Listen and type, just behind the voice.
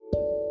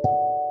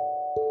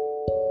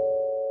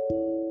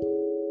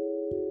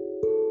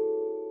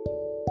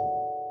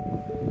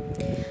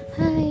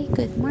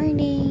Good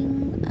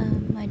morning.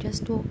 I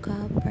just woke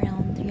up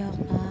around 3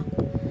 o'clock.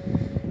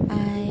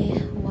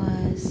 I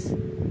was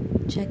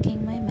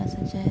checking my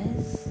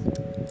messages.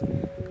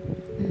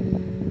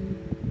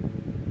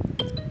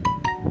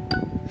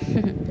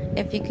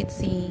 If you could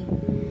see,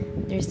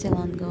 they're still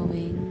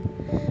ongoing.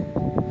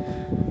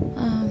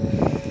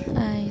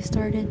 I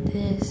started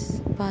this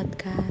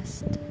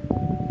podcast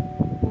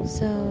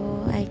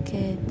so I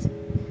could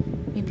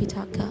maybe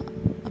talk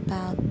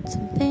about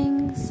some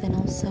things and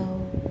also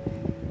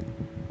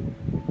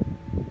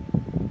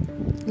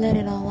let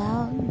it all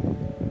out,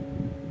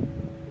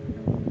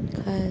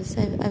 because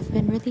I've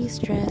been really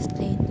stressed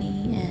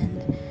lately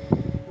and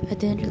I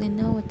didn't really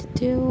know what to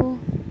do.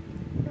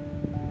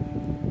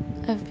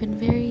 I've been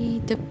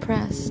very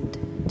depressed,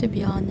 to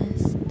be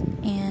honest,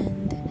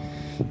 and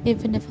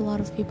even if a lot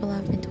of people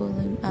have been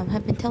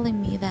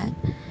telling me that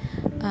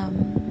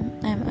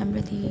I'm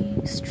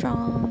really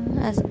strong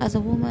as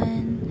a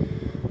woman,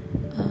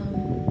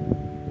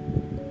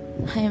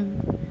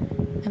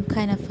 I'm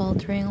kind of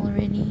faltering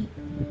already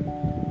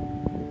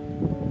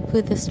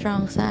with the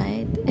strong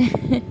side.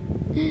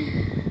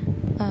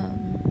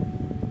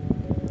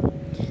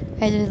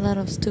 I did a lot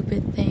of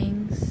stupid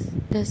things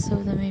just so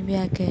that maybe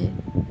I could,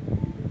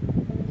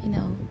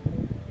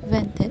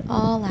 vent it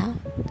all out.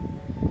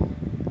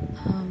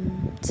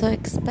 So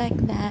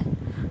expect that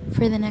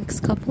for the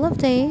next couple of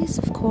days.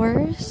 Of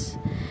course,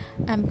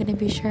 I'm gonna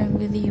be sharing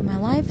with you my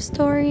life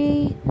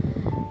story.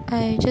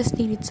 I just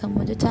needed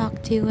someone to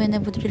talk to, and I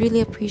would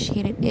really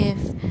appreciate it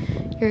if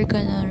you're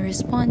gonna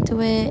respond to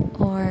it,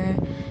 or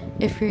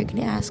if you're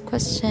gonna ask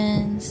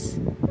questions.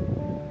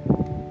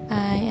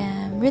 I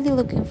am really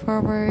looking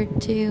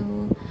forward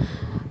to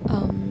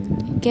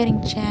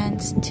getting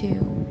chance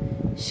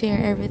to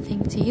share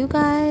everything to you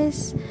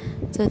guys.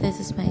 So this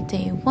is my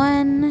day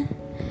 1.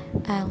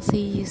 I'll see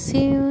you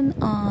soon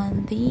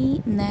on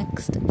the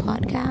next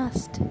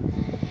podcast.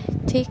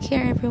 Take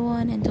care,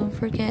 everyone, and don't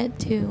forget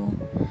to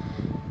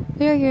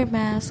wear your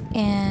mask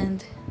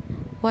and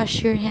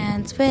wash your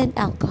hands with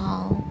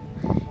alcohol.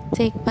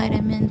 Take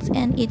vitamins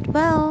and eat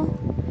well.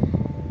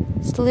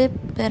 Sleep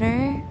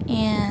better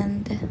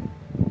and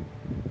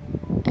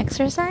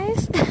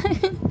exercise.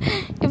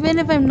 Even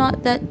if I'm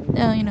not that,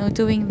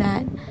 doing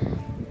that,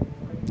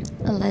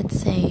 let's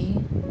say,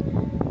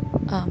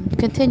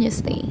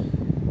 continuously.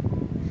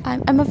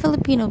 I'm a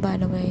Filipino, by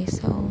the way,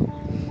 so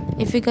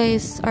if you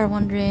guys are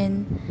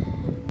wondering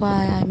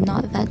why I'm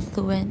not that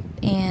fluent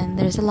and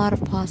there's a lot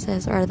of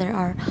pauses or there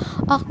are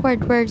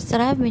awkward words that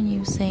I've been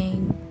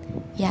using,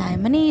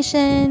 I'm an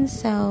Asian,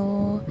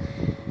 so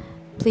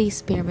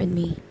please bear with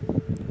me.